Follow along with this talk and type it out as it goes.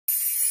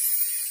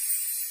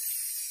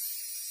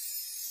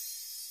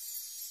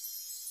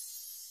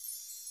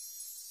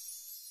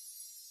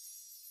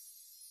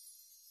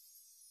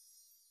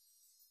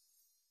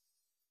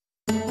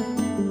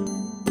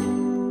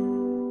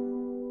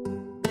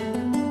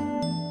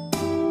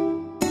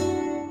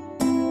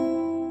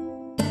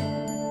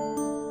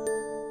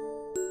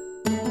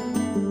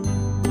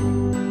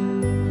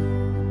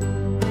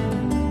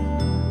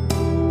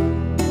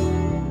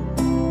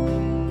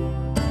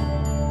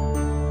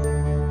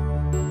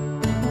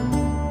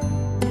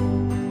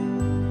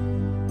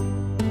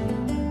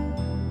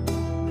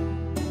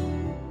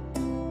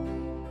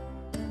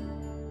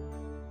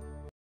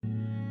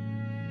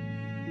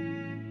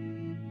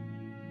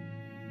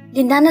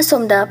Lindana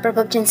somda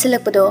prabhab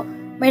chensilakpado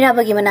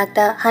Mairabagi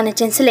manakta hana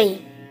chensilai.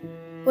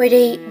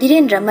 Poirei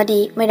Dhirendra madi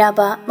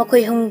Mairaba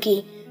makoi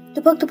humgi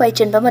tupak tupai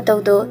chenba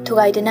mataudo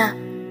thugaiduna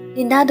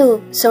Lindadu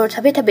sor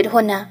thabit thabit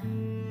hona.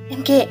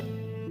 MK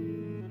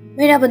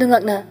Mairabadu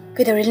ngakna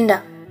kaidori Linda.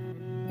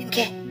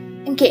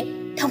 MK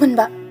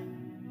thaunba.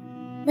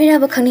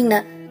 Mairaba khangingna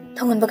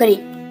thaunba kari.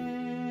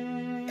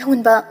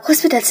 Thaunba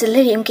hospital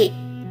silleri MK.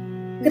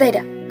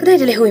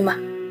 Gadaida lehuima.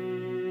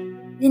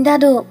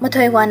 Lindadu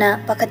mathoi wana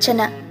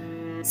pakachana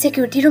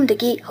security room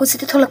dagi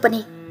hosita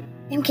tholakpani.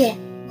 MK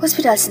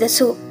hospital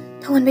sidasu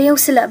thaunba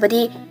yausila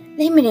badi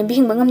Leimarembi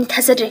hingba ngamni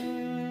thazadre.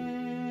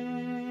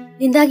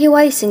 Lindagi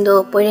wai singdo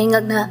poirei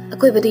ngakna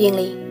akoibadu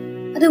yenglei.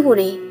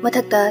 Aduburi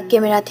mathakta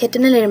camera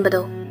thetuna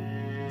lerambado.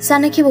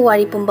 Sanaki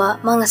wari pumba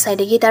manga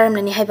saidagi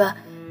taramnani haiba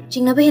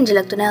jingnaba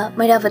henjalaktuna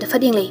Mairabada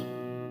fadinglei.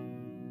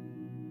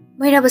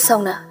 Mairaba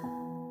sauna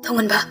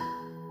thaunba.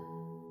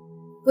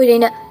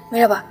 Poireina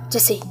Mairaba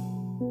jasi.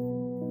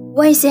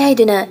 Wai se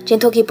haiduna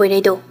chentoki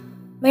poireido.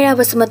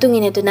 Mairaba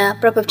sumatungina duna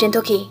prabhab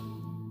chentoki.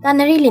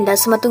 Tanari Linda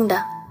sumatungda.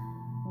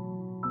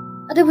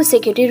 Adubu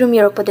security room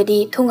yorokpadadi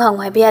thunghang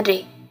haiba yadre.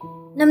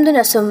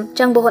 Namduna sum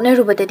changbo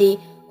hotnarubadadi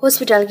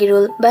hospital gi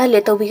rule bahle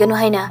tawbiganu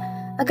haina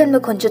aganba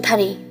khonju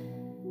thari.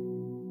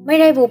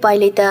 Mairaibu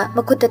paileta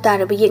makutta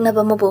tarabu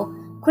yeknaba mabu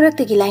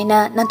kuraktagi laina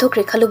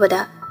nanthokre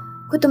khalubada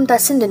kutum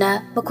tasinduna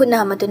makutna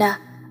amaduna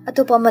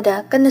atopa amada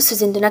kanna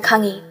sujinduna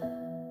khangi.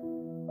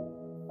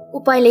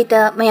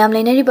 Upaileta mayam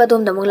lainariba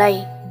domda mulai.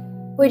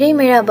 Poirei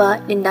Mairaba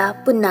Linda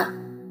punna.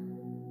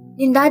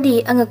 Linda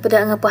di angakpada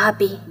angakpa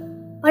happy.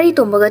 Mari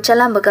tombaga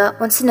chalambaga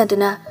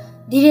onsinaduna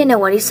direna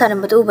wari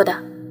sarambada ubada.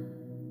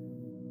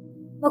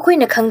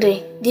 Makoina khangdre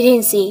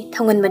dirensi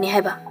thanganbani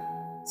haiba.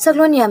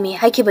 Saglon yami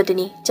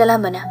haikibaduni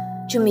chalambana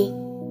chumi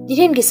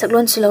diren gi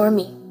saglon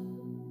sulawrami.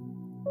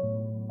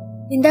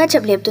 Linda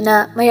chapleptuna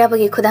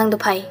Mairabagi khudangdu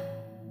phai.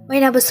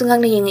 Mairaba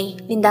sungangna yengai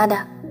Linda da.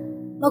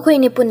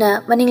 Makoini punna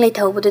maning lai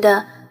thaubuda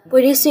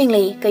poirei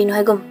swinglei kainu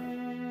haigum.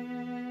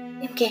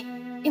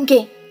 MK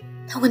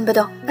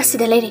thanganbado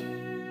asida leiri.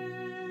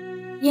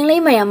 Yenglei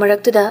mayam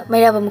maraktuda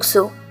Mairaba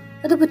muksu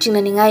adubu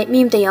chingnaningai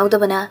mimta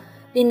yaudabana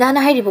Linda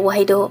na hairibu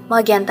wahaido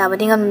ma gyan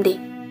tabadi ngamdi.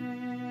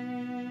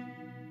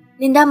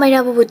 Linda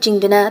Mairaba bu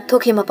chingduna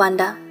thokhi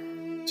mapanda.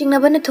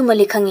 Chingnabana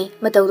thumali khangi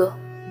mataudo.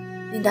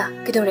 Linda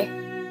kidore.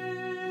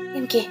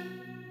 MK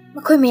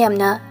makoi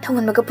mayamna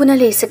thanganbaga puna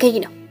le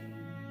sakaigino.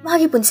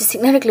 Magi punsi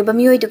siknarakliba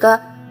miyoiduga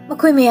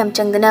makoi mayam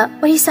changdana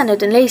wari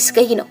sanadun le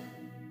sakaigino.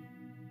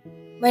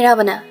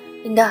 Mairabana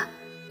Linda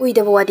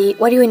uidaba wadi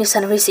wari oina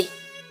sanarisi.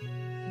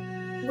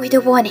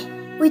 Uidaba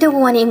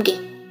wani MK.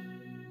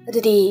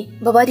 Adudi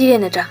baba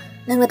direnadra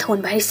nangna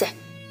thonba harise.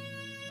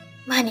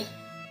 Mani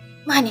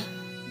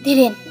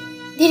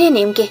diren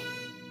MK.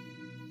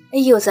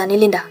 Ayyo zani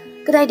Linda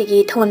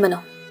kadaidagi thonbano.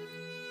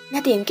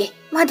 Nati MK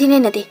ma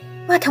diren nati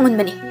ma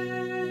thonbani.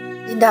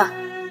 Linda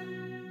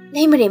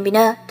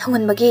Leimarembina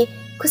thonbagi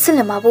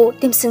kusalna mabu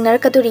timsingnar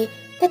kaduri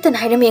tatan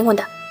hairami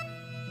engonda.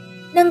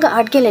 Nanga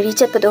art gallery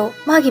chatpado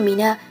magi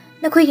mina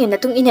nakoigi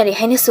natung inare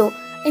hainasu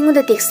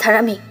engonda text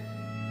tharami.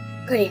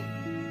 Kare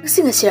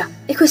ngasira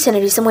ekoi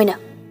sanari samoina.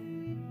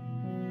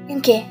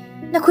 MK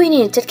nakoini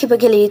chatkiba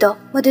gallery do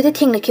maduda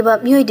thengnakiba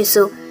miyoi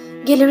disu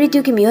gallery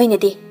dugi miyoi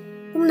nadi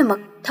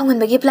umnamak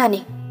thanganbagi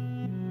plani.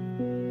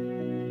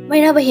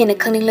 Mairaba hena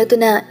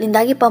khangninglagtuna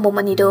Lindagi pambom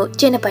anido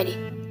chena pairi.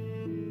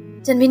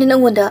 Janbina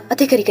nangonda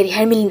ate kari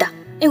harmi Linda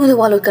engonda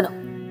waloi kano.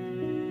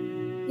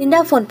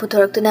 Linda phone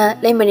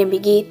puthoraktuna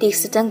Leimarembigi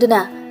text changduna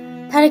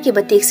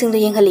tharakiba text singdu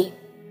yenghali.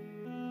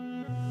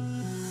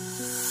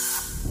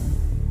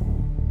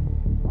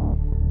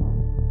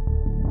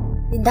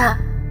 Linda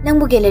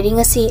nangbu gallery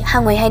ngasi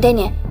hangwai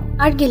haidaine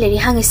art gallery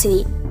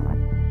hangisiri.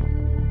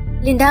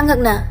 Linda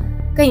ngakna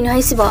kaino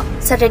haisibo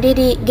Saturday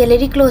di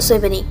gallery close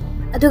oibani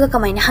aduga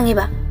kamaina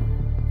hangiba.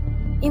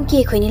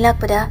 MK khoini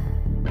lakpada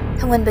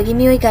thanganbagi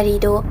miyoi gari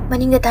do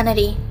maningda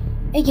tanari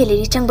ai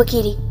gallery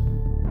changbakiri.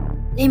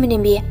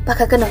 Leimarembi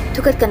pakakano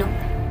thukatkano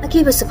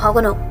akiba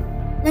suphagano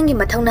nangi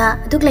mathangna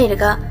aduk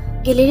leiraga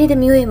gallery da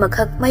miyoi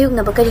makhak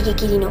mayukna bakari gi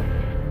kirino.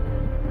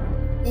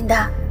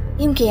 Linda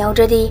MK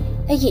yaudradi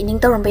aigi ining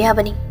tawramba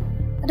yabani.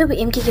 Adubu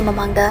MK ki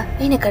mamangda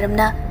aina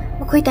karamna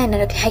makhoi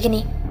tainarak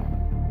haigani.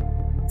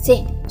 Se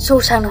so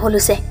sang holu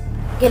se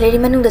gallery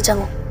manungda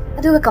chango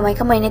aduga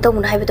kamai ne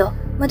tawmuna haibado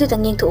madu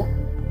tang yengthu.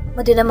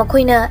 Maduda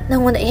makhoina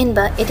nangonda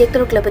ehenba edek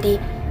taruklabadi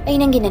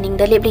ainangi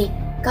naningda lepri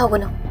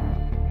kawgano.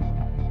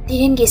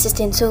 Diren gi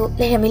assistant su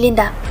leirami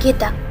Linda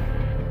geta.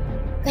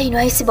 Kaino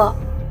haisibo.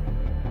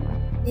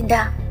 Linda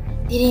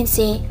diren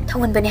se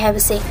thanganbani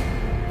haibase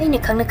aina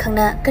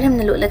khangna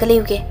karamna lolaga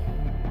leuge.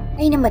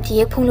 Aina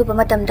mathiye phungluba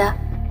matamda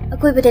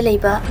akoibada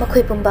leiba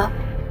makhoi pumba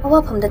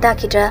awafamda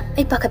dakidra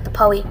ai pakatpa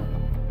phawi.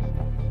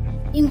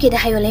 MK da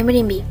hayo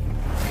Leimarembi.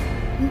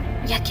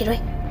 Yakiroi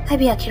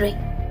haibi yakiroi.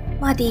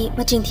 Madi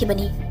maching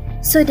thibani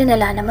soidana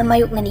lana man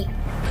mayuknani.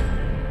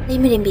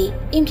 Leimarembi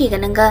MK ga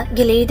nanga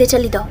gallery da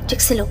chalido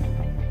chiksilo.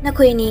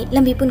 Nakoi ni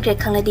lambi punkre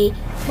khangladi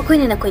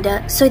makoina nakoida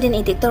soidan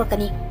edek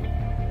torkani.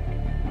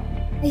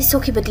 Ai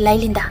sokhi badi lai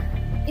Linda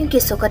MK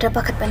sokadra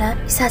pakhatpana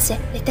isase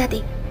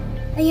letadi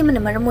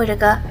ayamana maram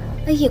oiraga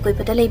ayi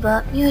koipada leiba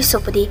mioi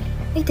sokpadi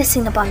aita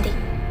singna pamdi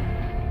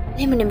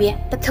Leimarembi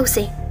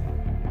tapthause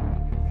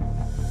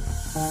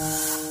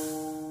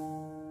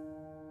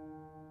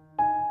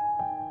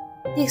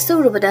Dikso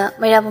rubada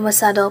mairaba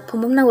masado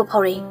phumum nangwa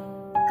phawri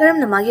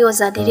karamna magi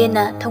oza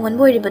direna thongan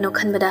boiribano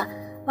khanbada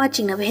ma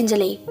chingna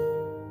behenjalei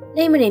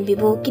Leimarembi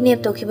bu kinep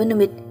tokhiba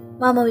numit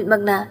mama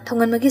mitmagna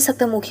thongan magi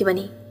sakta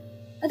mukhibani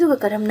aduga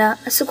karamna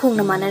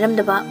asukhongna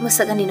manaramdaba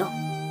masaganino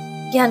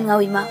gyan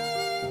ngawi ma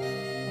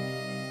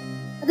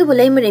adubu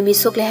Leimarembi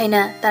sokle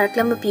haina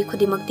taraklam pi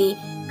khudimakti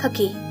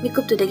khaki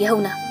mikuptudagi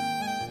hauna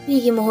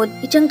pigi mohot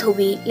ichang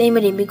thobi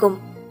Leimarembi gum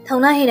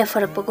thauna hena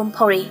farakpagum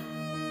phawri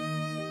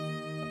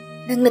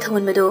nangna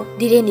thongan mado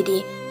direnidi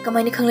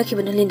kamaina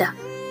khanglakibano linda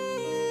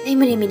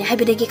Leimarembi na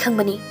haibidagi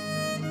khangbani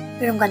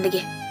karam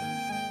gandagi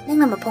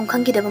nangna mapong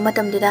khangidaba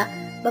matamduda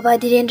baba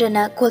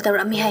Direndrana call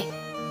tarami hai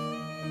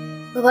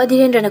baba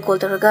Direndrana call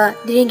taraga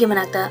Direngi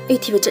manakta ai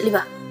thiba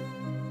chatliba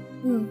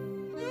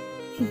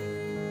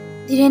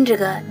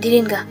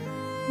Direnga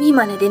mi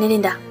mana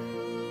denelinda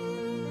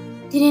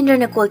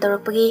Direndrana call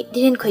tarakpagi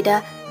Diren khoida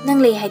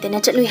nanglei haidana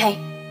chatlui hai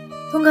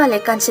thonga le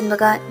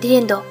kansinbaga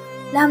Direndo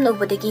lamna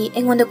ubadagi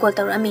engonda call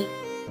tarami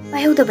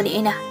paihudabani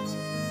aina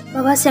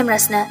baba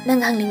Samrasna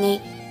nang hanglingai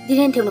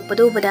Diren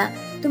thelukpadu ubada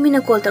tumina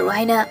call taru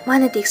haina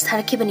mana text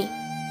tharakibani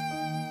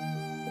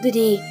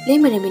Dudi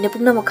Leimarembi na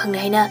pumnamok khangna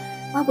haina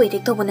mabu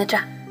irek tobo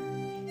natra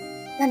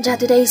tanja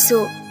tuda isu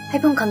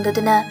haipam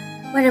khangdaduna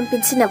maram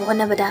pinsina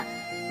bhonabada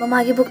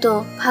mamagi bukto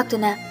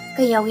phaktuna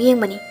kayaw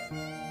yengmani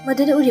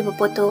maduda uriba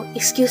poto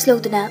excuse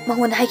lawduna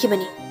mahon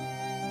haikibani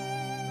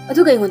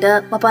adu gaingoda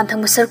mapan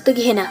thangma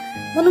sarktagi hena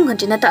manung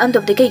hanjina ta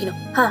andobde kaigino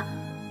ha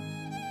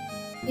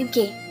MK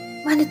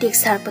mana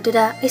text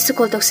sarpatuda isu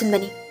call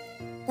toksinbani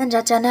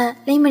tanja chana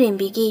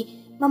Leimarembi gi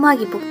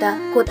mamagi bukta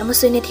code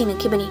amasoine thengna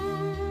kibani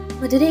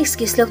Maduda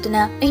excuse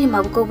lawtuna aina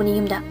mabu kobani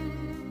yumda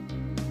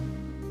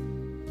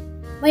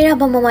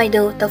Mairaba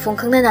mamaido tafong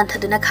khangna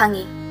nanthaduna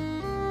khangi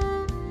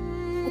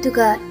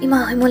aduga ima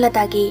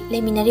hoimolata-gi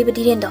leiminariba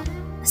Direndo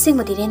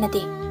asengma Diren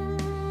nati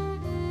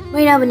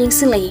Mairaba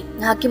ningsinglai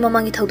ngahaki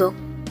mamangi thodok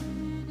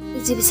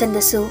exhibition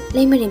dasu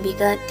Leimarembi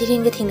ga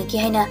Direnga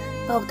thengnaki haina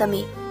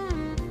pawtami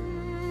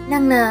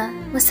nangna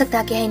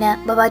masakta ki haina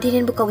baba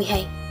Diren bu kawi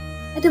hai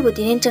adubu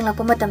Diren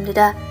changlakpa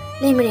matamduda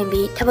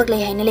Leimarembi thabak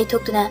lei haina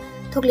leithoktuna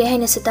thokle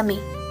haina sitami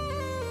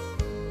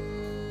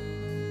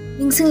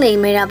ningsinglei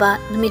Mairaba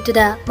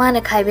numituda mana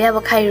khaiba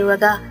yaba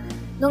khairuraga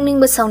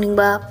nongningba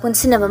sawningba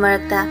punsinaba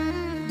marakta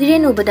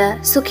Diren ubada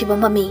sukhiba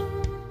mami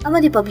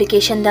amadi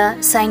publication da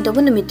sign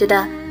tobu numituda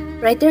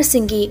writer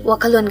singi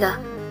wakhalonga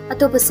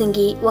atopa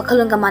singi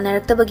wakhalonga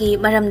manaraktabagi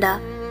maramda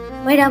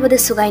Mairaba da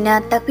sugaina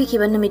takpi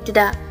kiba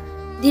numituda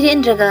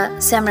Direndraga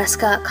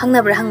Samraska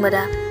khangnabra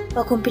hangbada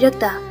pakhum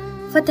pirakta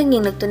fatang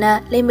yenglaktuna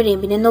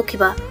Leimarembi na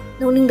nokhiba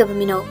nongningdaba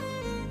mino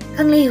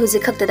Khanglei huji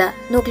khaktada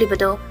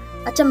noklibado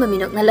achamba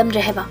minok na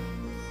lamdre heba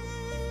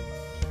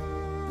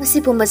masi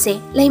pumbase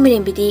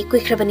Leimarembi di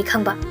kuikhrabani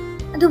khangba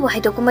adubu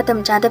haidokku matam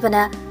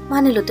chadabana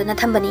mana lutuna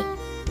thambani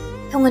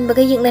thongan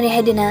baga yingnare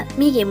haidina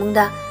mige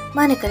mungda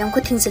mana karam ko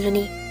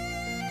thingsaluni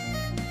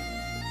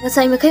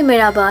ngasai makhai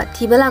Mairaba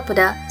thiba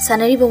lakpada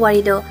sanariba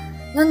warido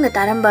ngangna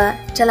taramba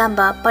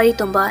chalamba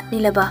paritomba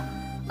nilaba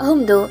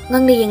ahumdo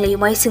ngangle yenglei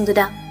mai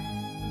singduda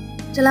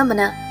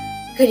chalambana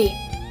gari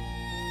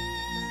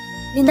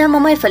Linda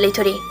mamai falei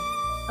thori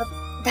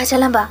da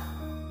chalamba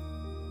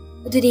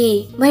adudi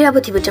Mairaba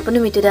thiba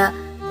chapanumituda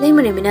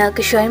Leimarembi na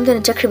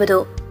kishwarimdana chakribado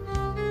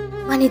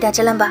mani da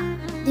chalamba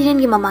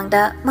Direngi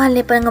mamangda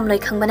malne parangamloi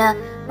khangbana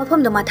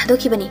mafamdo ma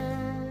thadokhibani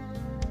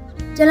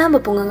chalamba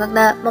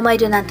pungangakna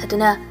mamaido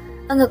nanthaduna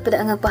angakpada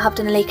angakpa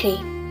haptuna leikhre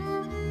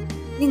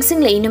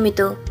ningsinglei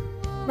numito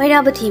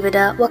Mairaba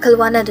thibada wakhal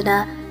wanaduna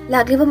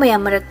lagliba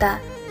mayam marakta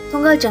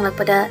thongal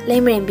changlakpada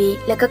Leimarembi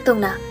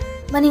lakaktongna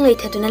maning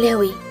leithaduna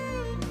lehawi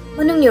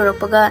manung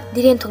yorakpaga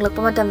Diren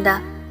thonglakpa matamda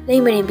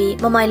Leimarembi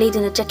mamai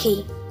leiduna chakhi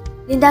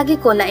Lindagi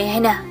kola e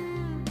haina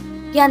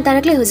gyan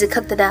tarakle huji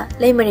khaktada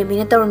Leimarembi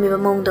na tawrmiba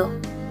mongdo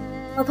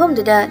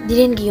mafamduda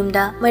Diren gi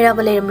yumda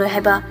Mairaba leiramloi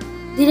haiba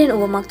Diren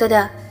uba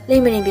maktada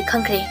Leimarembi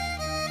khangkhre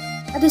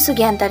adusu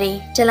gyan tare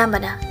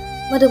chalambana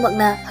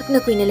madumakna hakna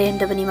kuina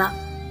leiramdabani ma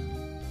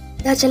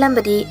da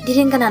chalambadi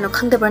Diren kanano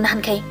khangdabrana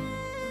hankai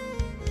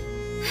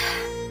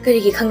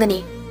karigi khangdani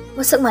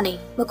masak manai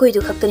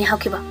makoidu khaktani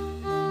haukiba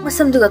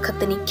masamduga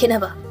khaktani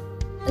khenaba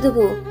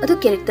adubu adu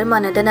character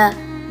manadana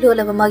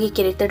lolaba magi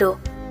character do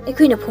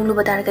ekhuina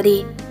phungluba targadi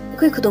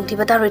ekhoi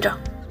khudongthiba taroidra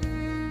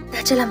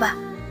da chalamba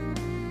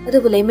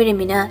adubu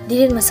Leimarembi na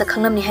Diren masak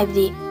khanglamni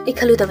haibdi ei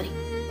khaludabani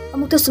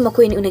amukta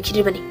sumakoini una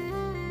khidribani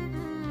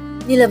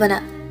nilabana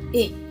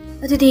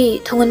adudi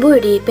thongan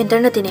boydi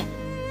painter natine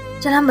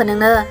chalamba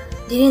nangna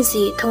Diren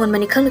si thongan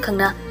mani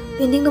khangna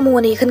painting no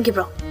mongani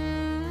khankibro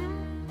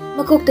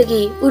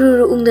makoktagi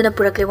ururu ungdana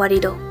purakle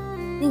warido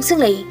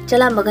ningsinglei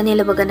chalambaga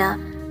nelabagana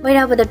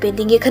Mairabada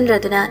painting ge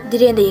khanraduna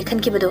Diren da ye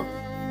khankibado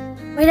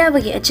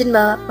Mairabagi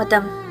achinba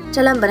matam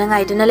chalambana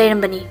ngaiduna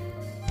leirambani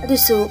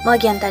adusu ma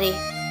gyan tare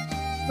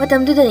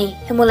Matamdudani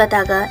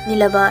Hemolataga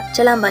Nilaba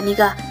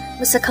Chalambaniga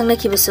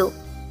Musakangnakibasu.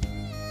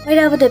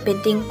 Mairabada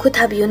painting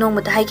Kuthabiyu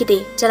Nongmata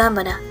Haikide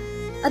Chalambana.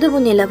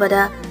 Adubu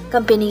Nilabada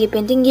company ki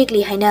painting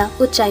yekli haina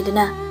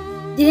utchaiduna.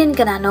 Diren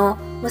kanano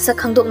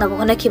Musakangdoknaba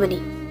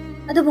Honakibani.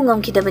 Adubu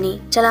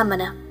Ngamkidabani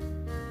Chalambana.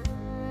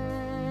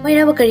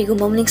 Mairaba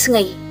Karigumam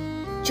Ningsingai.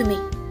 Chumi.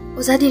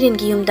 Ozadiren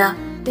Giyumda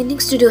painting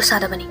studio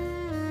sadabani.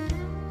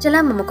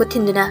 Chalamba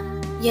Makotinduna.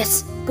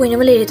 Yes,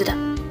 Puinamaleda.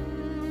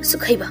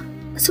 Sukhaiba.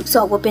 Asuk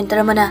Sawa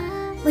Pentaramana,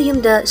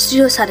 Mayumda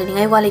studio saddening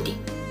I wality.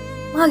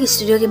 Magi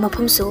studio game of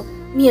Humso,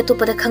 me a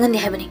topa the Kangan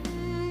Heavening.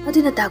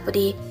 Aduna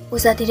Takpadi,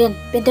 was that in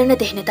Penterna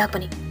Tehna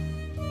Tapani.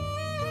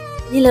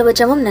 Nilava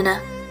Jamam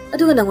Nana,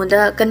 Aduna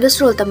Wunda,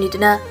 Canvas roll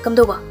Tamnituna,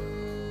 Kamdova.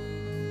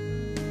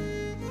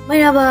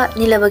 Mairaba,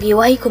 Nilavagi,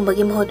 Wahi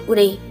Kumbagim Hod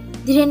Ure,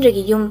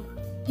 Direndragi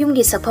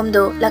Yumgi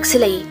Sapamdo,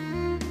 Laxilai.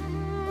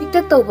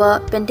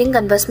 Pictatoba, Penting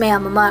Canvas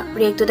Mayamama,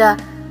 react to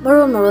the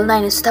Moral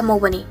Nines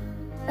Tamobani.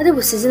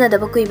 Adabu season at the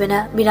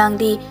Bakuibana,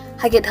 Mirangdi,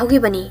 Haget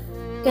Hogibani,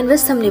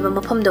 Canvas Tamliba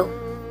Mapamdo.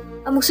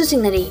 Amuksu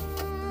Signary,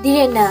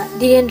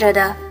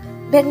 Direndrada,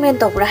 Bagman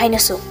Top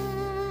Rahainasu.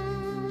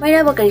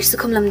 Mairaba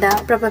Karisukumlamda,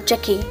 Prabab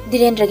Chaki,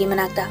 Direndragi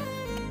Manakta.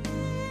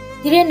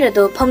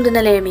 Direndrado,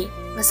 Pamduna Lermi,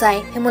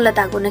 Masai,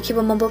 Hemolatago,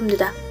 Nakiba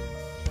Mabumduda.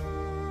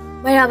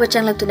 Mairaba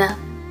Changlaptuna,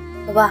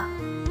 Baba.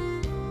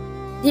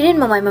 Diren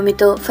Mamai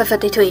Mamito,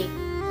 Fafatitui,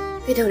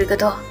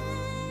 Pitorigato.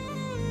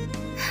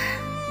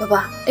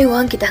 Baba, I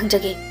want kita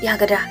hangjagi,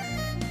 Yagadra.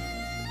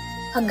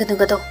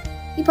 Hanganugato,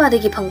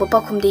 Ipadagi Pangba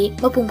Bakumdi,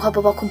 Mapum Papa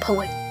Bakum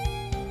Pangway.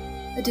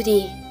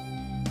 Adudi,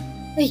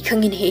 I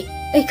kangin he,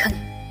 I kang.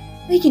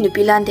 I can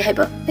pilan the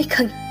heba, I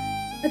kang.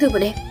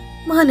 Adubane,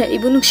 Mana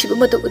Ibunushiba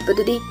Mato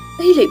Udbadi,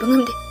 I lay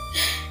Bangamde.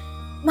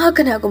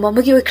 Makanago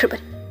Mamagi Kraban,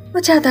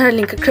 Machata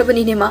link a Kraban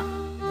in Nema.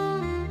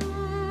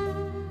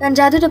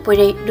 Tanjadu the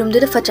Pore, room to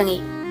the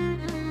Fatangi.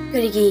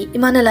 Garigi,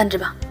 Imana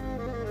Landriba.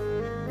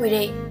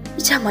 Pore,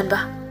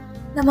 Ichamanba.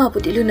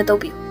 Namabu di Luna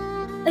Tobi.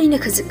 Aina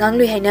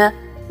Kazanglu Hena,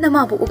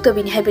 Namabu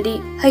Uktabin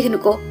Hebedi,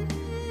 Haganuko.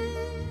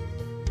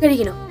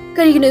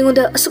 Carigino in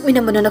the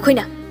Asumina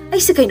Monacoina. I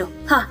Sakino,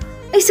 ha,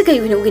 I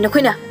Sakino in a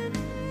quina.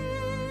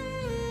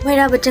 My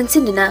rabbit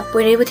Jansindina,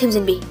 Puerebo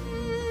Timsinbi.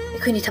 I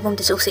couldn't have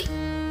the Sosi.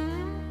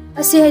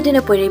 I say I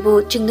didn't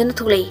Puerebo, Chingdon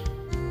Tule.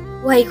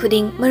 Why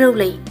coulding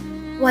Marole?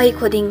 Why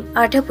coulding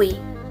Artapui?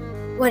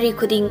 Why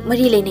coulding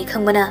Marilene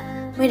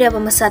Kangana, my rabba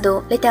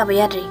Masado,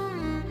 Letabayadri.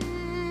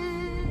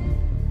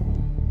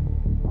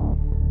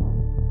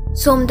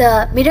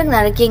 Somda Mirang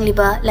Nara King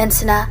Liba,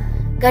 Lansana,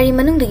 Gari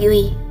Manung the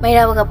Yui,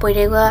 Mairaga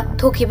Poirega,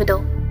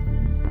 Tokibido.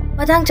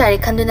 Madang Chari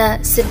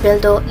Kanduna, Sid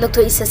Beldo,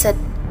 Lokto Isasat.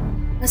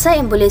 Masai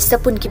Embulis,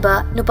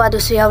 Tapunkiba, Nupado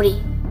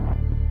Suyauri.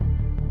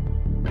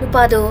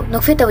 Nupado,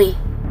 Nofetawi.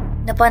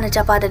 Napana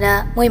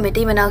Chapadana,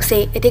 Moimeti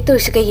Manakse, Etektor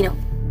Sakino.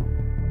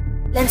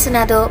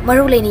 Lansanado,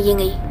 Maruleni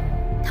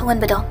Yingi. Tangan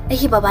Bedo,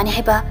 Eki Babani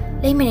Heba,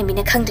 Leimarembi in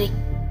a country.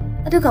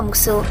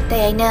 Adugamukso,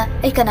 Diana,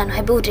 Ekanan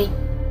Hebudri.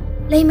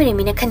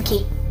 Leimarembi in a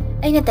kanki.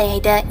 Aina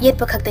Tayada, yet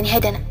Pakatan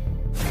Hedana.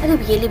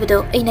 Adubi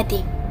Libido,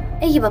 Ainati.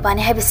 Egi Babani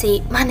Habasi,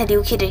 Manadi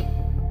Ukidri.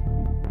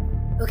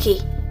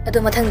 Okay,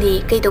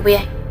 Adumatandi, Kato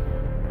Bay.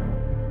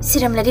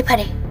 Siram Ladi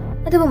Pare.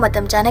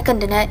 Adumatam Jana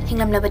Kandana,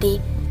 Hingam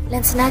Labadi,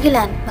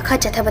 Lansanagilan,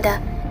 Makacha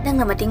Tabada,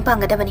 Nangamating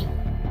Pangadabani.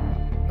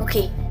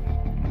 Okay.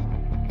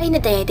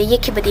 Aina Tayada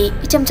Yakibadi,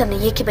 Ichamcham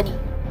Yakibani.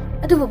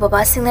 Adubu Baba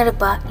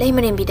Sinarapa,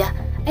 Leimarembida,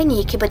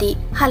 Aini Yakibadi,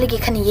 Haligi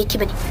Kani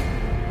Yakibani.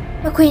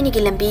 Makui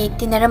Nigilambi,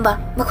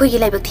 Dinaramba, Makui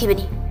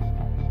Labaktivani.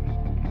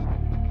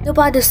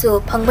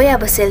 Nupadasu, Pangbaya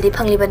Basel di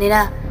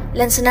Panglibanina,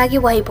 Lansanagi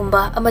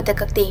Wahipumba,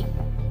 Amatakakti.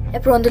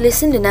 Apron to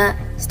listen to na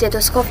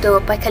stethoscope to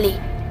Pakali.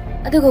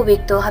 Adugo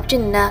week to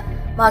Hapjinna,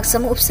 mark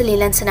some upsali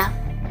Lansana.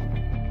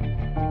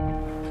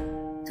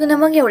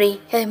 Tunamagari,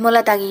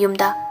 Hemolatagi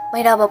Yumda,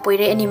 Mairaba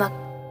Poire Animak.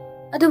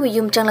 Adubu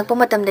Yum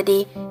Changlakpomatam the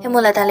day,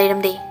 Hemolata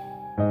Ledam day.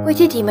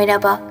 Quititi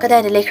Mairaba,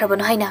 Kada the Lake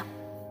Rabon Haina.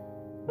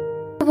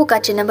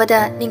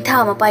 Bukachinabada,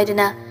 Ningtama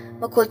Paidana,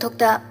 Makol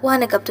Tokta,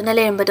 Wanakap to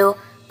Nalerambado,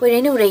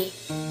 Poirenure.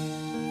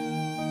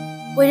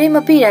 Poire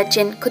Mapira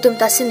Chen, Kutum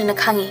Tassin in a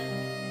Kangi.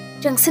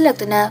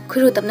 Jangsilakuna,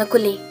 Kurutamna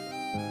Kuli.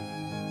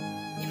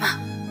 Ima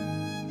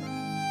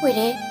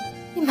Poire,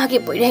 Imagi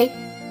Poire,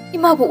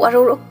 Imabu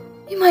Waro,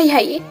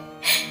 Imayai,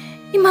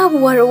 Imabu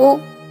Waro,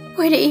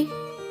 Poire.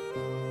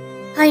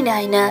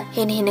 Haina,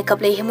 Hena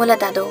Kaple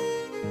Hemolatado.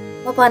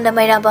 Mapanda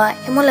Mairaba,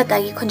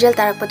 Hemolatagi Conjel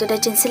Tarapatu the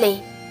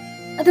Chinsile.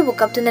 Adubu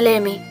Captain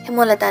Lermi,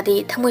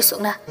 Hemolatadi,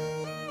 Tamuisuna.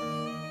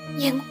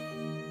 Yang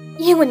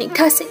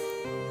Ningtase,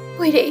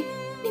 Poire,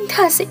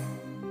 Ningtase.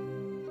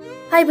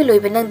 I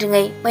believe in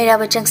Nandringay,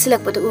 Mairaba Jangsilak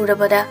Putu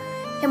Urabada,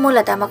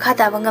 Hemolata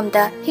Makata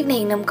Bangamda,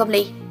 Hignainam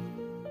Kamley.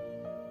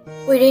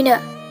 Poirena,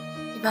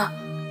 Ima,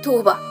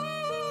 Tuba.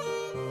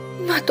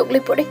 Ima took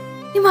Lipore,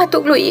 Ima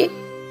took Louis.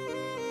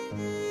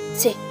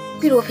 Say,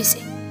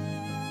 Pirofise.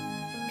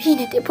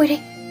 Pinate Poire,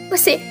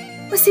 Mase,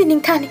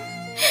 Ningtani.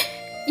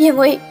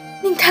 Yemoi,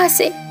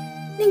 Ningtase,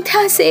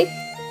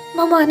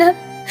 Mamana.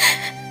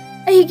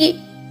 Aigi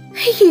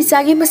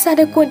Zagi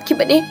Masada Kon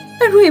Kibane,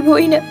 a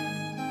Ruiboina.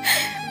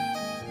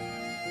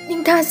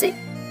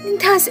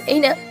 ꯅꯤꯡꯊꯥꯁꯦ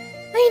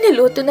ꯑꯩꯅ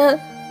ꯂꯣꯠꯇꯨꯅ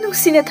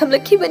ꯅꯨꯡꯁꯤꯅ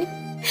ꯊꯝꯂꯛꯈꯤꯕꯅꯤ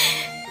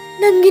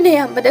ꯅꯪꯒꯤ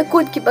ꯅꯌꯥꯝꯕꯗ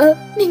ꯀꯣꯠꯈꯤꯕ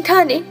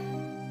ꯅꯤꯡꯊꯥꯅꯦ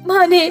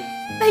ꯃꯥꯅꯦ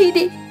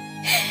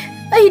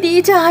ꯑꯩꯗꯤ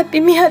ꯏꯆꯥ ꯍꯥꯠꯄꯤ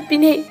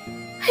ꯃꯤꯍꯥꯠꯄꯤꯅꯦ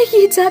ꯑꯩꯒꯤ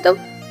ꯏꯆꯥꯗꯣ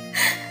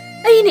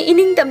ꯑꯩꯅ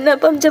ꯏꯅꯤꯡ ꯇꯝꯅ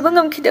ꯄꯥꯝꯖꯕ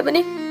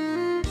ꯉꯝꯈꯤꯗꯕꯅꯦ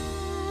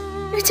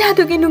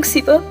ꯏꯆꯥꯗꯨꯒꯤ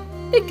ꯅꯨꯡꯁꯤꯕ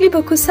ꯄꯤꯛꯂꯤꯕ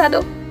ꯈꯨꯠꯁꯥꯗꯣ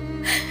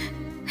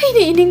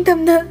ꯑꯩꯅ ꯏꯅꯤꯡ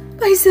ꯇꯝꯅ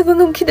ꯄꯥꯏꯖꯕ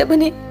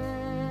ꯉꯝꯈꯤꯗꯕꯅꯦ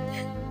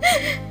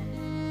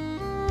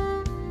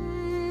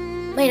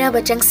ꯃꯩꯔꯥꯕ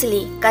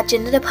ꯆꯪꯁꯤꯜꯂꯤ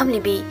ꯀꯥꯆꯤꯟꯗꯨꯗ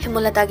ꯐꯝꯂꯤꯕꯤ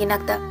ꯍꯦꯃꯣꯂꯇꯥꯒꯤ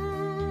ꯅꯥꯛꯇ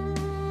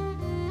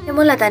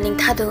ꯍꯦꯃꯣꯂꯇꯥ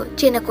ꯅꯤꯡꯊꯥꯗꯨ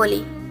ꯆꯦꯅ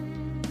ꯀꯣꯜꯂꯤ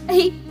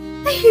ꯑꯩ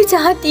ꯏꯆꯥ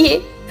ꯍꯥꯠꯇꯤꯌꯦ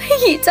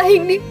ꯑꯩꯒꯤ ꯏꯆꯥ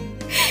ꯍꯤꯡꯅꯤ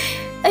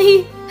ꯑꯩ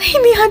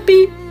ꯃꯤꯍꯥꯠꯄꯤ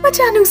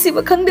ꯃꯆꯥ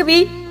ꯅꯨꯡꯁꯤꯕ ꯈꯪꯗꯕꯤ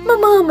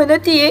ꯃꯃꯥ ꯑꯃ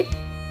ꯅꯠꯇꯤꯌꯦ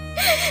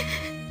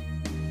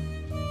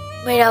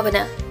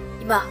ꯃꯩꯔꯥꯕꯅ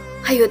이마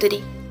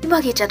하요들이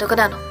이마기 이자도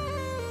그나노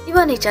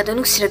이마는 이자도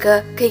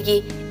눅시르가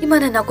그기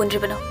이마는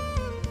나곤드리브노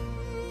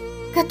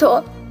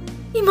가토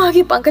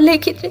이마기 방글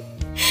레이키드레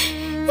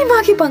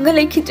이마기 방글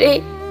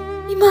레이키드레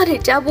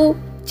이마를 자부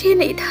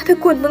제네 다다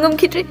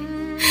곤망음키드레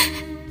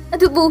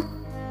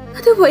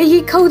아두부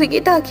이기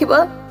가우드기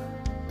다키바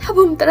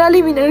타봄 따라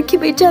리미나를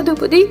키베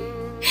자두부디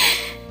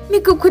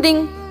미국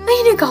쿠딩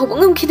아이네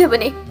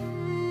가우방음키드바니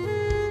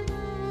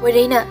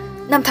왜레이나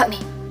남탕니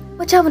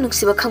마차부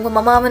눅시바 강바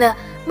마마마나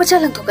macha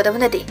lang thokadaba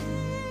nade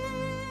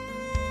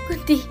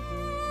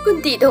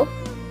kuntido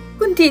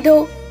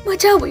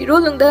macha bu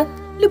irolungda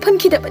luphan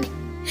khidabani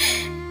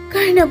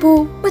karna bu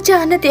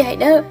macha nate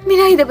haina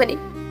mirai dabani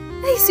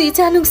ai sui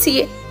cha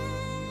nungsiye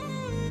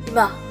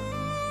ima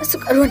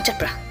asuk aron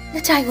chapra na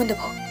chai gonda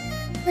bo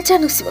macha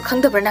nungsiba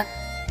khangdabra na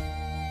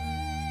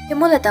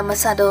hemolata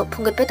masado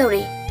phungat pe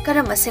tawri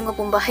karama sengo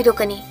pumba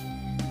haidokani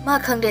ma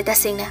khangre ta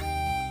sengna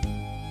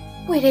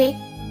oire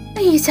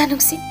ai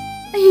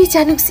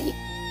cha nungsi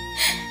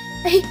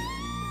ai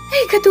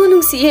kato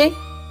nungsiye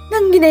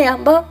nanggi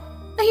nayamba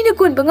aina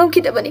konba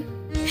ngamkidabani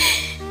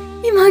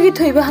imagi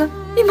thoiba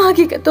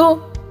imagi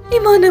kato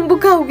ima nangbu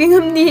kaugi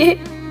ngamniye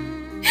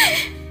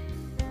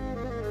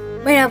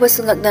mayaba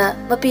sungakna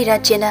mapira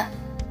chena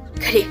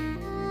khari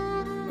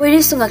wari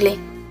sungagle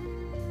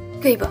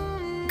kaiba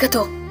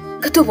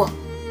kato bo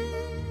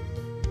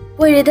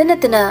wari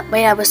danatana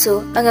mayaba su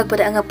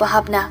angakpada angappa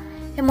hapna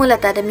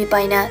hemolata da mi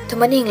paina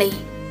thumaning lei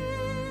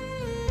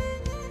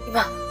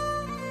ima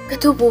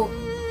Katubu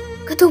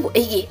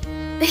aigi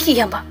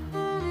yamba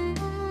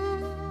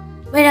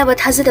Mayra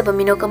thazadaba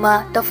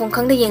minokama tafung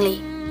khangda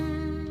yengli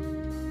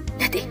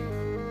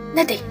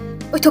nade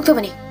oi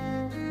thoktabani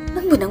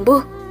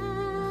nangbu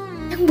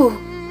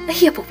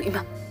ahi apu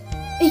ima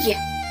aigi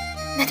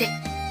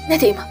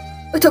nade ima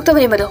oi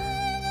thoktabani mado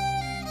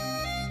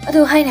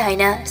adu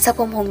haina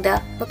sapom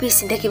hongda mapi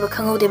sindaki ba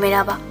khangaude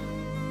Mayra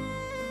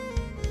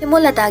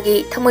Hemolata gi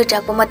thamoi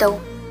chakpa matau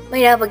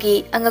Mayra gi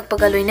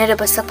angakpaga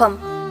loinaraba sapam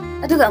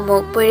aduga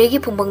amok poiregi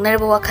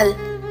phungbangnarba wakhal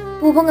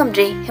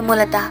pubangamdre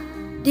Hemolata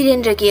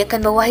Direndra gi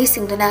akanba wahi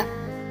singduna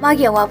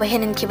magi awaba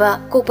henankhiba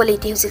kokpa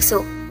leite husikso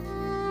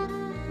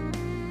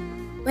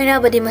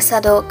Mairabadi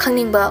masado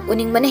khangningba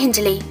uningbana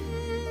henjilei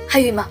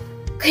hayuima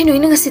kaino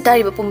ina ngasi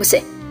tariba pumbase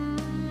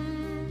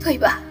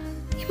thoiba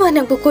ima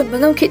nangbu konba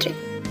ngamkhidre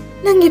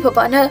nangi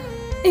papa na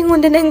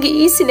engonda nangi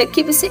isina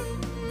kibase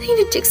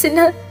aina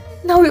cheksina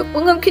nawyok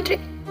ngamkhidre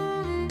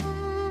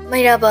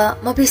Mairaba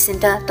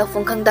mabisinda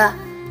tafungkhangda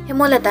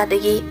Hemolata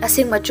dagi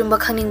asing machumba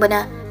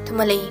khangningbana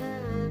thumalei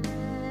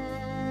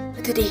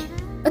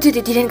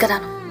adudi diren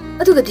karano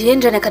aduga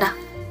direndra na kara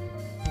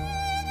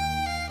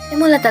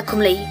Hemolata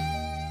khumlei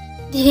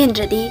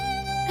direndra di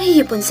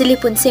ai punsili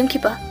punsem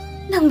khiba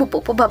nangbu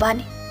popo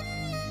babani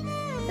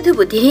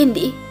adubu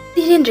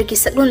direndra ki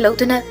saklon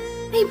lauduna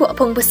ai bo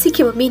apangba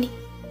sikhiba mini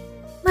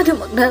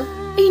madumagna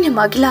aina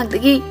magi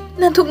langdagi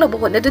nanthokna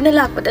bohona duna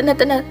lakpada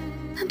natana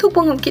nanthokpa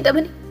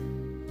ngamkidabani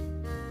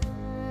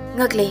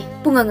ngagle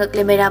punga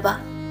ngagle Mairaba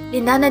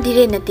Lindana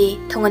direnati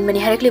thonganmani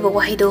harakliba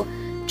wahido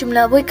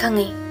jumla boy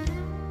khangi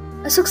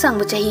asuk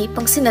sangbu chahi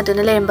pangsina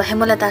duna leramba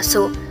Hemolata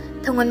su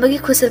thonganbagi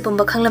khusal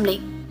pumba khanglamle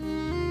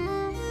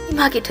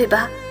imagi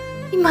thoiba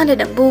imana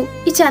nangbu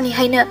ichani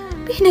haina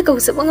bihna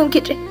kausaba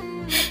ngamkidre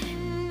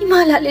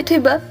imala le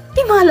thoiba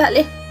imala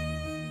le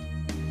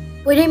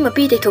oire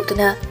mapi de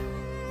thoktuna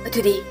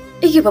adudi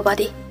igi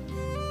babadi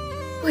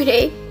oire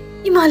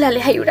imala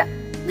le hayura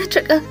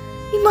natraga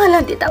imala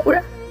de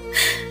taura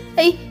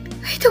ai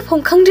to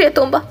phong khangre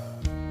tomba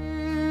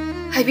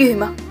haibi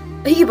hima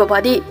ai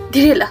babadi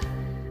direla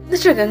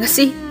natraga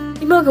ngasi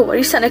ima ga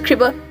wari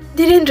sanakriba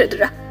direndra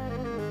dura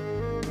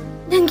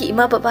nangi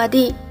ima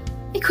babadi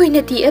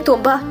ikoina ti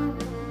atomba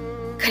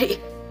kare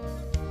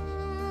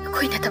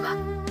ikoina taba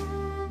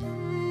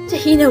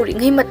jahina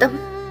uringai matam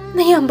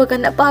nayamba ga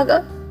napaga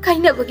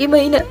kaina bagi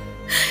maina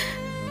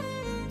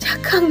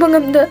chakhang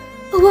bangamda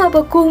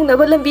awaba kongna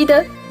balambida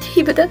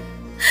thibada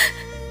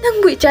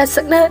nangbu icha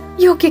sakna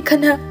yoki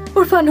khana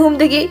orphan home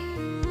dagi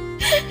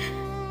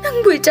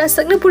nangbu icha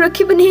sakna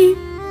purakhibani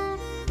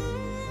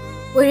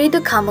wari da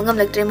khamangam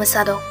lagtre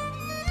masado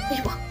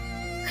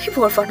aibo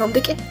orphan home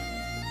dagi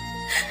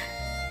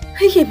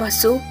ai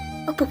masu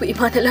apu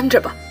imana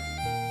lamdraba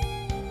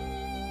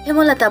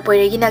Hemolata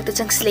poiregi nakta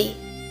changsli.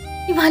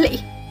 Ima lai.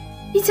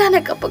 Ijana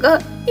kapaga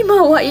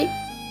ima wai.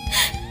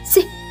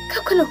 Si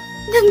kapkano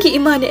nangi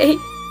ima ne ai.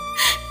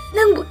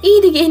 Nangbu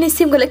idigi ene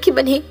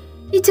simgalakibani.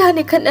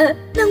 Ijane kana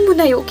nangbu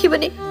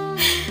nayokibani.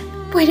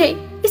 Poire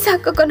isa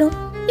kakano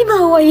ima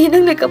wai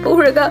nangne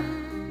kapuraga.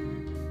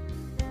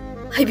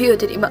 Haibiyo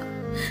diri ima.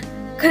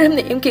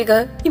 Karamne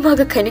imkega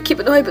imaga kaina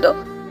kibano haibudo.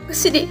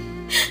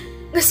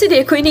 Ngasidi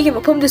akoinigi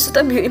mafamdasu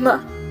tambiyo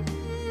ima.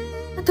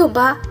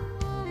 Atomba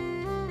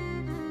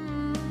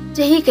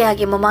Jahi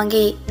kayagi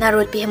mamangi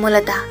Narrated by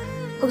Hemolata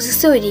Hojik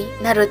soiri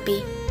Narrated by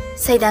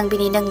Saidang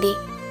bini nangdi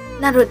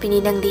Narrated bini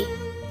nangdi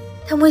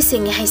Thamoi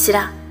singi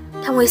haisira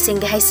Thamoi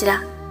singi haisira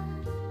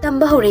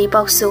Tamba hore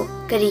pausu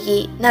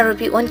karigi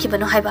Narrated by on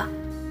kibano haiba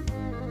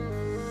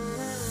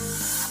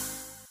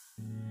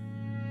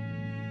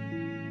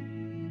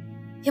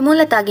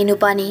Hemolata gi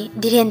nupani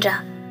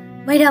Dhirendra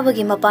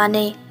Mairabagi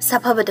mapane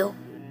Saphabado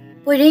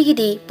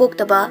Poiregi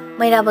poktaba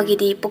Mairabagi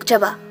di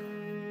pokchaba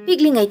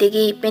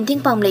Piglingaidagi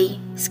painting pamlei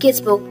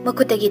sketchbook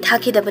makutagi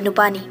thakidaba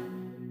nupani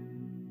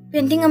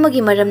painting amagi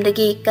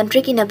maramdagi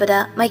contract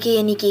inabada maiki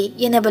aniki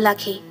yenaba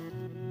lakhi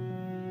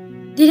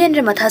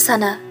Dhirendra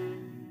mathasana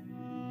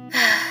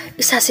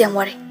isasi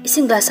amware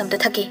ising glass amta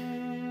thaki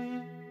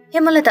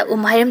Hemolata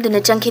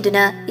hairamduna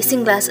changkhiduna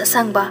ising glass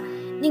asangba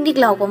ningdik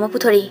lawba ma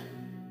puthori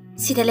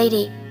sida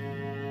leiri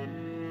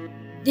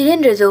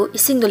Dhirendra jo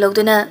ising do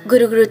lawduna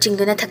guru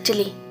chingduna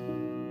thakchili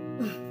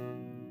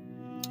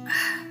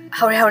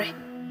Haure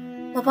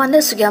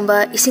Mapanda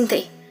sugyamba ising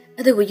tai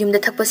adugu yumda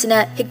thakpasina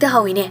hekta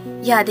hawine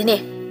yadine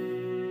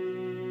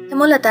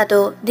Hemolata to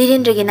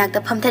Dhirendra gi nakta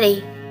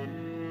phamtharei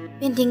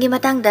painting gi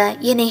matangda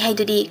yenei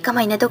haidudi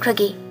kamaina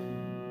tokhragi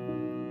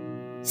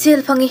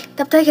sel phangi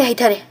taptai ga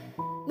haithare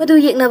madu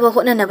yeknaba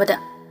hotnanabada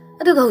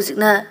aduga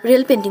hujikna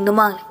real painting do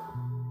mangle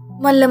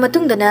malla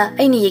matungdana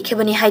aini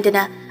yekhebani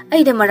haidana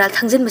aida maral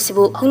thangjin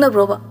masibu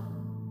hongnabroba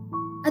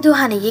adu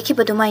hane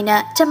yekhibadu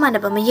maina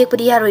chamanaba ma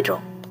yekpadi yaroidro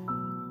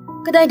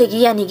kadai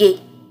dagi yanige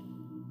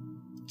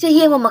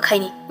Jahi ama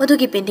makhaini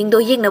madugi painting do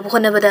yekna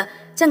bhonabada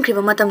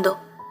changkriba matamdo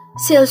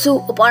selsu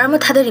upar ama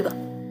thadariba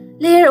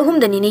layer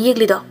ahumdani ne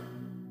yeglido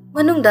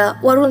manungda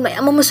warul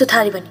mayam ama su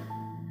tharibani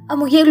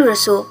amu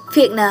yeglurasu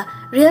fake na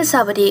real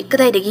sabadi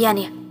kadai dagi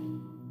yani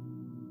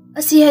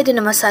asi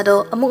haiduna masado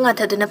amuk nga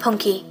thaduna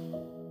phamki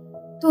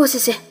to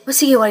sise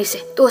masigi warise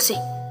to si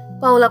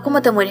paula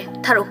kuma tamore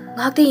tharo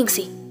ngakte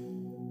yingsi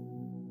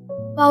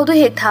paudo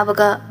hek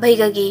thabaga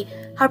baiga gi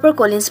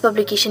HarperCollins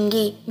publication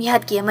gi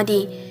mihat ki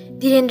amadi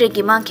Dhirendra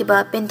gi mangkiba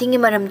painting gi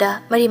maramda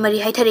mari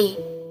haithari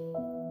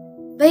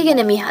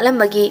baigana mi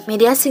halambagi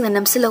media singna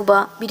namsiloba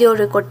video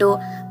record to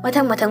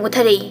mathang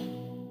uthari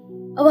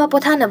awa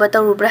pothana ba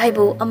tawru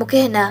brahaibu amuke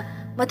hena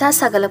matha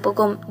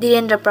sagalapogom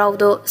Dhirendra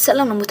Praudo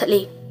salang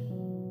muthali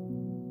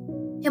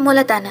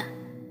Hemolata na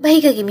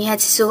baiga gi mihat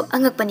sisu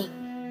angakpani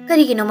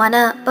karigino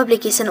mana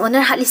publication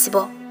owner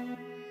halisibo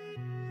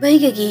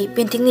baiga gi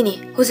painting ni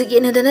hojigi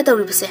enadana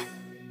tawribse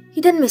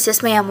hidden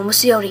message mayam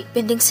amusu yauri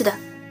painting sida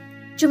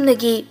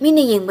Jumnagi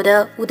mini yengbada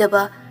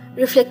udaba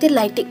reflected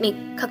light technique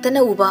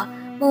khaktana uba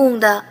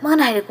mawongda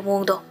mana hairako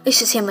mawongdo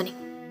aisu semani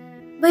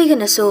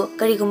baigana so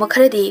kariguma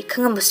kharadi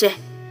khangambasre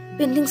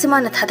painting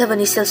samana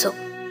thadabani selso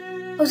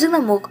hojikna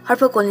muk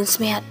HarperCollins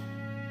mehat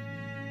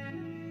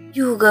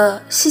yuga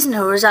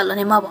seasonal result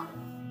ne mabo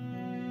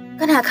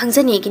kana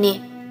khangjani gine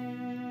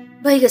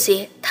baiga se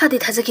thadi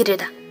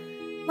thajakireda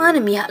mana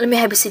mi halme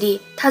habisidi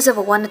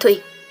thajaba wana thoi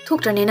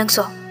thoktrane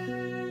nangso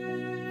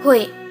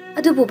hoi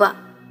adububa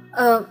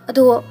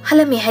ado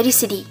halame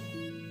harisidi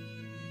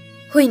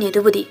hoine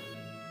dubudi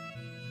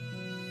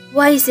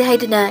wai se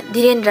haiduna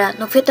Dhirendra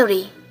nokfetori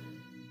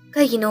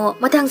kaigino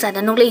matang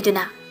jana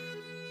nongleiduna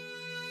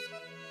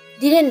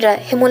Dhirendra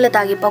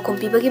Hemolata gi pakom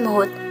pibagi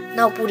mahot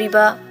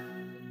nawpuriba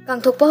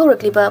kangthokpa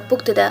horakliba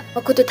puktuda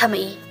makutu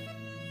thamai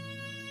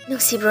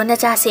nuksibro na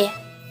chase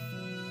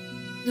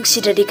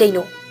nuksidadi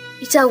kaino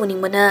icha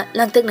uningmana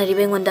langtaknari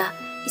bengonda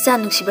icha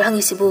nuksibra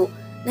hangisibu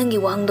nangi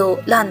wahangdo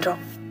landro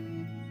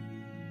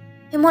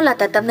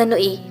Hemolata tamna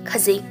noi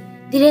khaji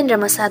Dhirendra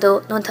masado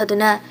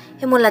nonthaduna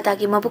Hemolata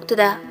gi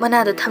mabuktuda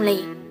manado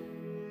thamlei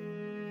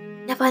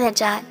napana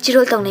cha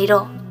chirol tawnei ro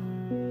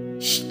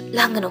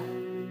langano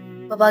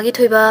baba gi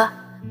thoiba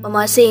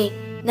mama se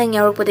nang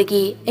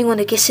yaropodagi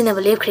engonda kesina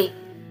ba lepkhri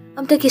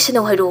amta kesina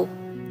hairo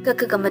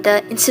kakakamata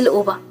insil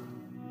oba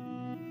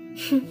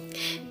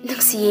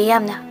nangsi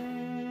yamna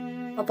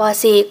baba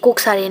se kok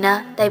sarena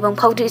taibang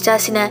phawdu icha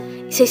sina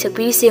isai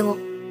sakpiri sengo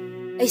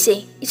aise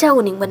icha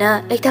uning bana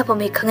laita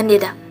pame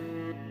khanganeda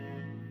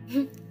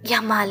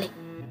yamale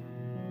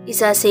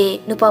isa se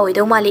nupa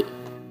oidau mali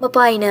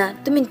mapa ina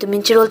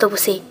tumin chirol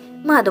tobuse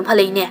ma dum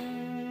haleine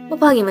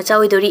mapa gi macha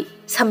oidori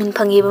samin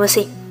phangi ba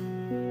mase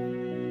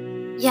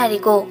yari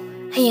ko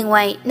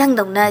hayengwai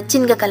nangdongna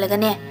chinga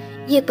kalagane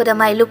yekpada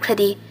mai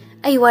lukhradi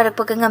ai warak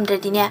pa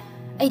ngamdradi ne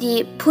aidi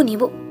phuni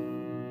bu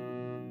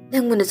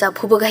nangmuna cha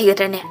phubaga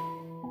higatrane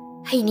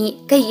haini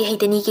kai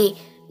haidani ki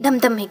dam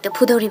hekta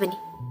phudori bani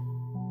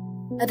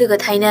aduga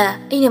thaina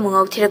aina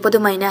mungau thirakpadu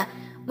maina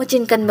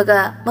machin kanbaga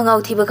mangau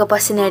thibaga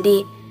pasinardi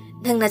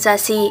Nang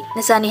nachasi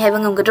nachani haiba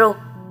ngamgadro.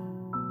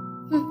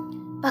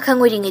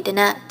 Pakhang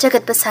oiringaidana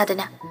jagatpa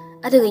sadana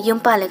aduga yum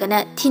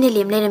palagana thina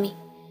lem lerami.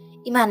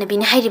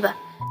 Imanabina hairiba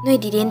noi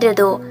Dhirendra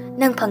do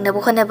nang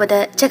phangnabu honabada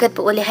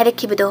jagatpa ole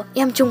hairakibado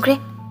yam chungkre.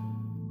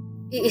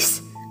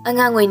 Is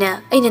angang oina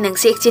aina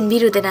nangse ekchen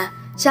birudana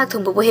chak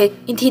thongbo hek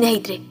inthina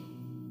haitre.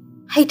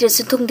 Haitre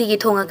su thongdigi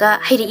thongaga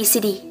hairi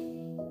isidi.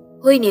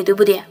 Hoine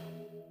dubude.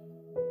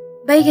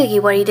 Baiga gi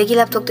wari dagi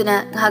laptoktuna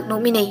ngak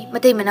nominei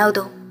matai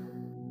manaudo.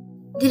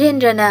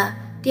 Dhirendra na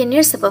 10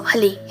 years above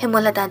hali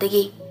Hemolata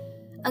dagi.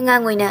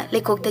 Angang oina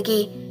lekok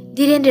dagi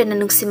Dhirendra na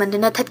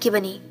nungsimanduna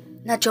thatkibani.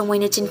 Nachom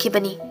oina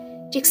chinkibani.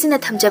 Chiksina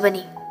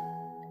thamjabani.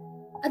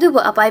 Adubo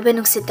apaiba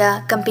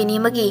nungsita company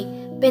magi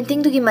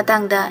painting dugi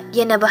matangda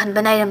yenaba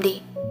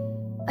hanbanairamdi.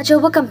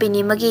 Achoba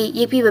company magi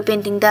yepiba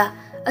painting da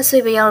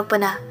asoiba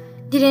yaurpana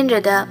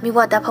Dhirendra da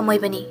miwata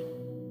phamoibani.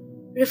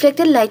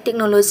 Reflected light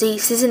technology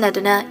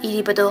sizinaduna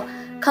iribado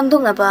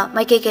khangdongnaba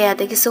maike kaya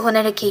dagi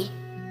sohonaraki.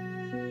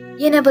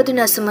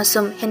 Yenabaduna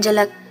sumasum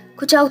henjalak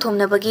kuchau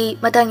thomnabagi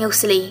matang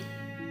yausilei.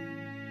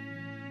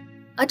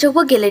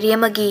 Achoba gallery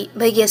amagi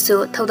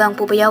baigesu thaudang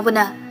puba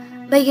yaubana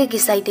baiga gi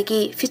side dagi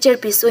feature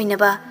piece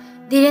oinaba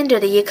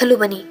Dhirendra da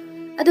yekhalubani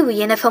adubu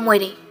yena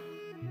famoire.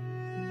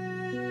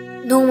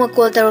 Nongma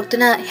call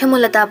taroktuna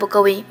Hemolata bu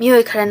kawi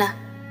miyoi kharana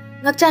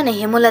ngakchana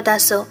Hemolata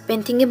so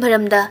painting gi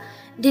bharamda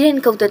Dhiren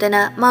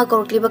kaudadana ma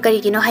korkliba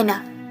karigino haina.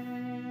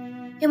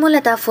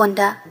 Hemolata phone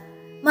da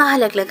ma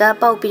halaklaga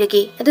pau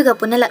piragi aduga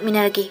punna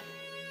lakminaragi.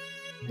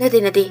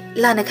 Nade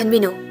lana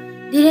khanbinu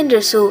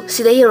Dhirendra su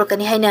sida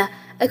yorokani haina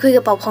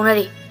aikhoiga pau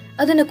phaunari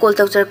aduna call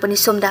tawjarpani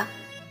somda.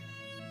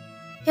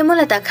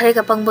 Hemolata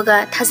kharaga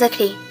pangbaga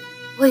thajakri.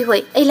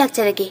 Hoi ai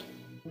lakjaragi.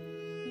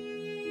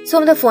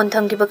 Somda phone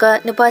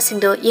thamgibaga nupa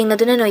singdo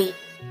yengnaduna noi.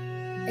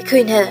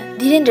 Aikhoina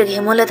Dhirendra gi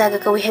Hemolata ga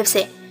kawi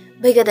hebse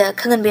baiga da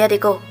khangan beya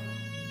deko.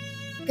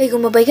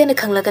 Kaiguma baiga na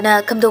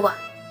khanglagana kamdoba.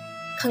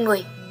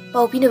 Khangloi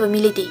pau pinaba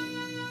militi.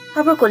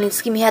 Harper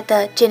Collins ki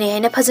mihata chene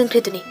haina phajang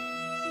khrituni.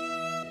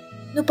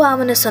 Nupa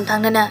amana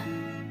sonthangnana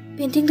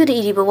painting du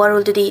iriba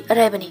warol du di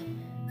araibani.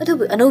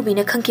 Adubu anobi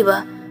na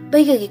khangkiba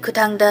baiga gi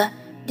khuthangda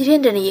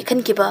Dhirendra na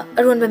yekhankiba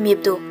aronba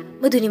mepdu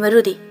maduni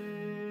marudi.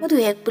 Madu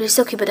hek police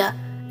sokibada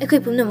aikoi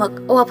pumnamak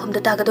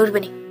awaphamda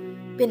tagadoribani.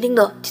 Painting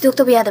do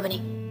thidoktoba yadabani.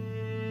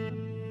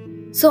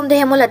 Somda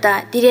Hemolata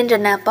Dhirendra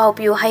na pau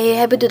piu haye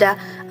haibduda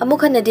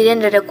amukhanna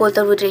Dhirendra da call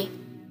tarudri.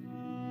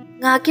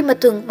 Ngaki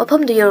matung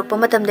mafamdu yorokpa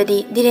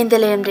matamdadi Dhirendra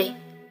leremdre.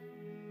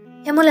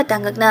 Hemolata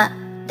ngakna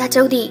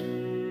dachaudi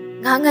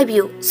ngai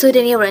biu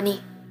soiden yorani.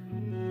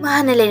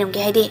 Mahana leremge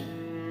haide.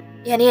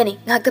 Yani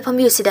ngakta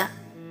phambiu sida.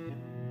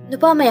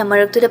 Nupa maya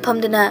maraktuda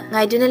phamduna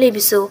ngaiduna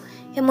lebisu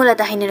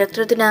Hemolata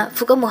hainaraktroduna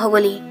fukamu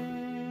hawali.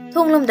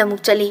 Thonglomda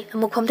muk chali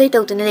amuk phamdai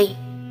tawduna lei.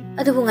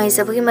 Adubu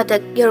ngaisabagi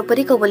matak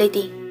yorokpadi kawba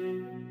leiti.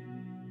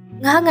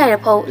 Nga ngaira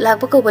phau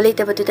lakpa kawba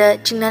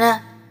leitabatuda chingnana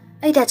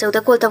ai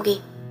dachauda call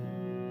tawgi.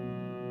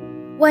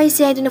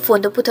 YCI duna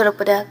phone do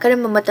puthorakpada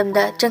karamba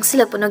matamda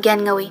changsilakpano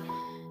gyan ngawi.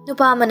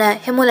 Nupa amana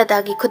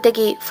Hemolata gi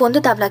khutagi phone do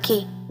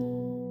tablaki.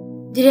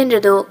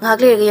 Dhirendra do ngak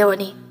lerga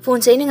yawani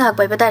phone se ina ngak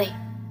pai batare.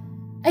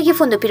 Aigi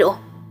phone do piro.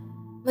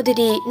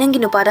 Madudi nangi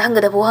nupa da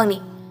hangada bo hangni.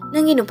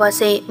 Nangi nupa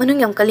se manung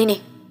yam kaline.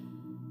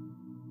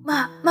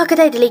 Ma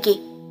kadai delegi.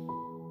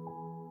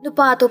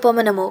 Nupa atopa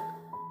manamo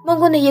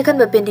Mangona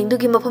yekanba painting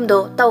dugi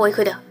mafamdo tawai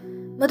khoida.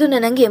 Maduna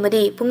nangi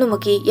amadi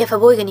pumnamaki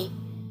yafaboigani.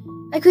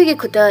 Aikhoige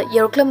khuta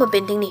yorklama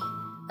painting ni.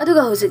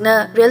 Aduga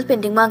hojikna real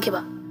painting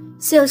mangkhiba.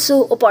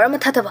 Selsu opar ama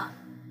thataba.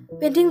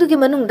 Painting dugi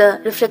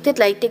manungda reflected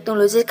light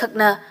technology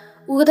khakna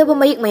ugadaba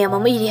mayik mayam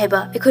ama iri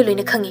haiba aikhoi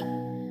loina khangi.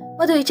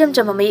 Madu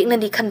ichamchama mayik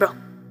nandi khanbro.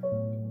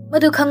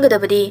 Madu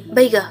khangadabadi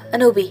baiga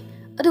anobi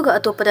aduga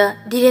atopada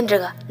Dhirendra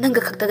ga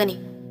nanga khaktagani.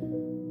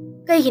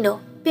 Kaigino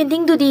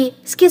painting dudi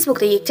sketchbook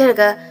da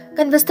yekcharaga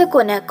canvas ta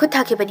kona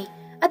khuthakibani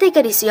atai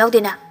kari su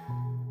yaudena.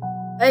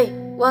 Hey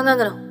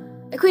wangangano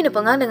aikhoina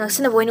pangangna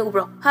ngangsina boina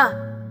ubro ha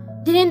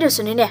Dhirendra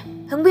sunine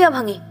hangbu yam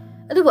hangi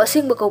adugo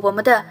asingba kawba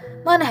mata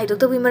mana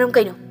haidoktabi maram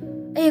kaino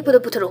ayekpada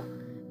putharo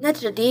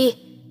natradi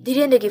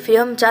Dhirendra gi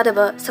film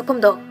chadaba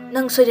sakpamdo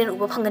nang soiden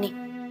uba phangani.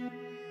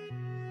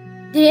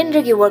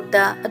 Dhirendra gi work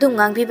da adum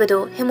ngangbibado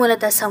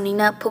Hemolata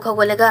sauningna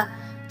phukawalaga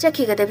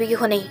chakigadabi gi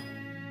honei.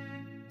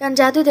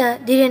 Tanjadu da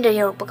Dhirendra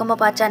yorokpa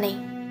kamapa chanai.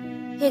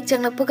 Hek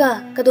changlakpaga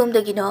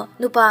kadomdagino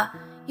nupa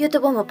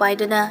yotoba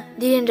mapaiduna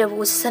Dhirendra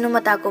bu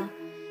sanumatakum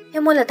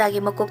Hemolata gi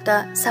makokta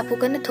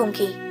sapukana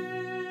thongki.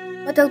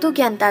 Matawdu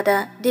gyan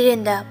tada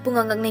Dhirendra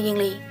pungangakna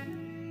yingli.